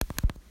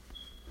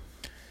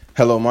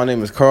Hello, my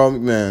name is Carl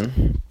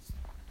McMahon,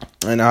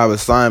 and I have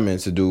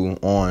assignment to do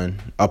on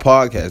a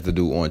podcast to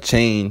do on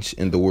change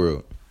in the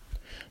world.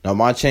 Now,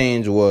 my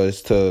change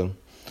was to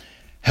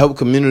help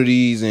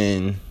communities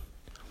and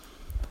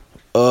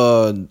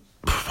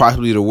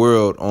possibly the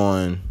world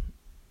on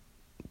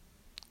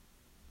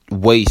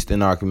waste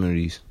in our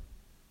communities.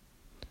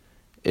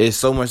 It's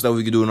so much stuff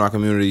we can do in our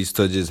communities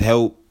to just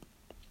help,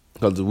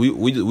 because we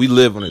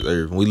live on this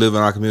earth. We live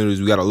in our communities.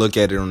 We got to look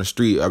at it on the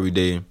street every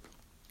day.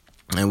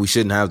 And we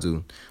shouldn't have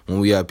to when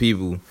we have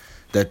people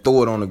that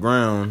throw it on the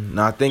ground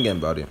not thinking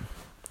about it.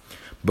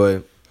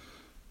 But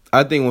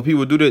I think when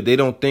people do that, they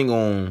don't think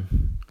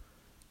on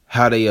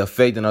how they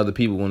affecting other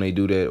people when they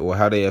do that, or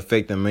how they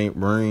affecting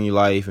marine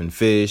life and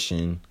fish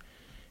and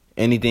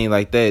anything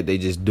like that. They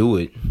just do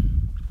it.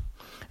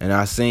 And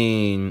I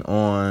seen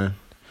on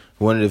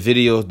one of the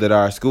videos that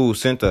our school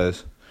sent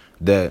us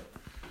that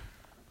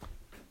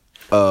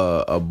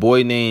a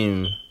boy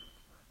named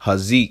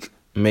Hazik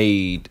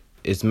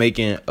is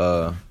making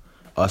a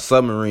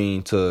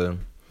submarine to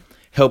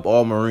help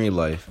all marine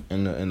life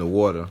in the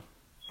water.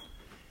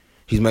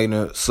 He's making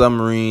a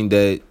submarine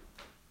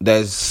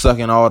that's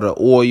sucking all the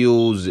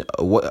oils,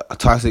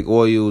 toxic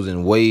oils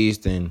and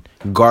waste and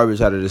garbage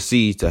out of the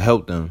sea to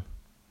help them.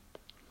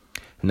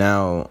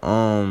 Now,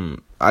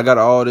 I got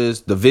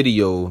the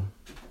video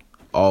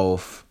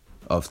of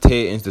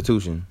TED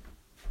Institution.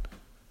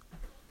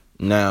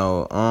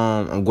 Now,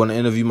 I'm going to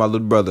interview my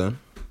little brother.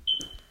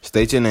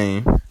 State your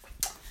name.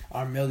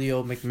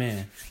 Armelio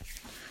McMahon.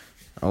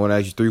 I want to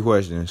ask you 3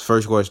 questions.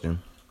 First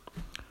question: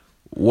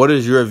 what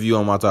is your view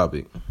on my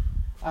topic?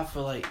 I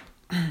feel like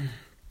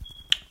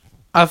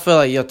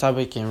your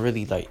topic can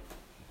really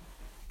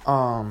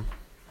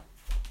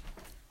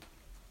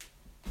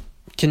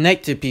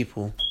connect to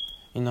people.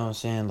 You know what I'm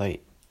saying?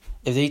 Like,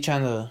 if they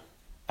trying to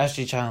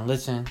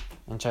listen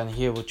and trying to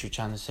hear what you're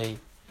trying to say,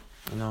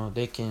 you know,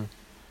 they can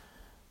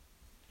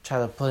try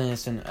to put in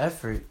some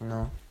effort. You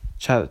know,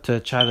 try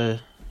to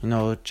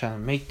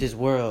make this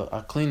world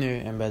a cleaner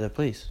and better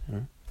place. You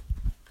know?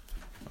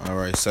 All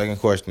right, second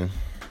question.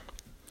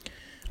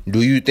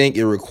 Do you think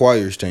it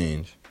requires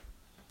change?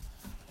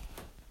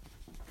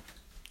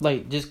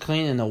 Like, just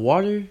cleaning the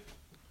water?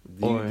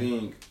 Do you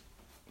think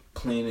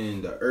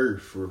cleaning the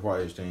earth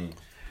requires change?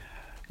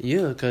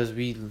 Yeah, because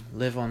we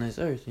live on this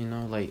earth, you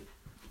know? Like,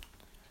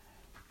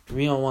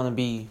 we don't want to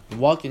be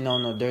walking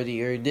on a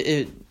dirty earth.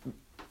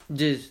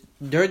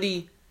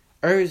 Dirty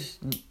earth,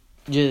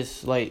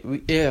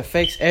 it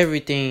affects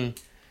everything.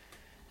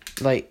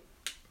 Like,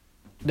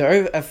 the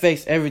earth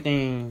affects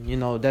everything, you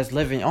know, that's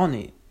living on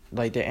it.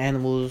 Like, the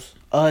animals,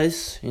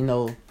 us, you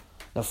know,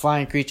 the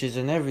flying creatures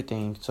and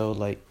everything. So,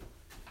 like,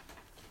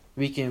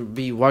 we can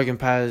be walking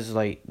past,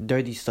 like,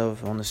 dirty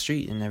stuff on the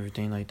street and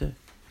everything like that.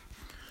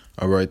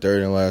 All right,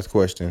 third and last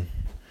question.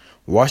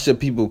 Why should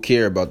people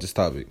care about this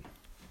topic?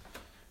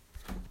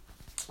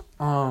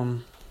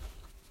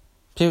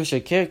 People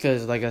should care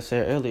because, like I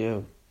said earlier,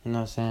 you know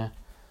what I'm saying?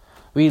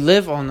 We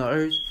live on the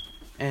earth,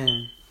 and,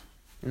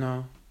 you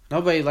know,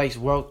 nobody likes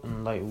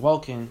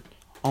walking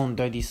on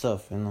dirty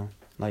stuff, you know?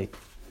 Like,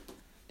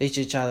 they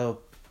should try to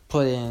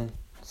put in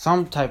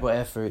some type of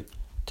effort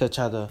to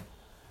try to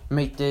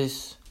make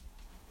this,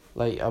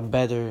 like, a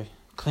better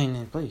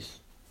cleaning place.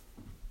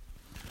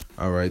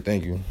 All right,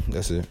 thank you.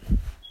 That's it.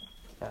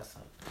 That was.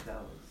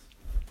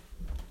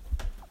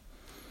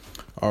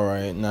 All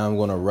right, now I'm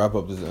going to wrap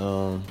up this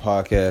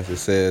podcast. It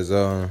says,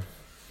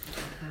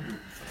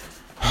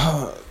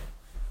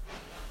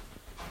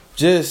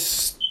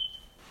 just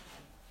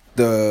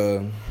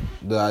the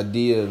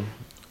idea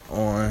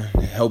on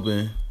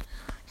helping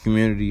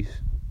communities.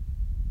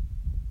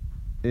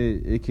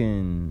 It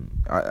can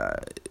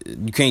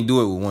you can't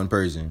do it with one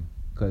person,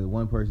 because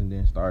one person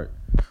didn't start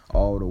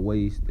all the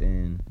waste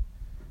and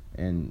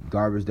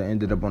garbage that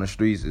ended up on the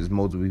streets. Is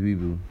multiple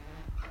people,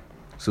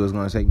 so it's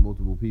gonna take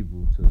multiple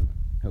people to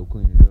help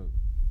clean it up.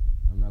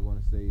 I'm not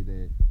gonna say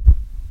that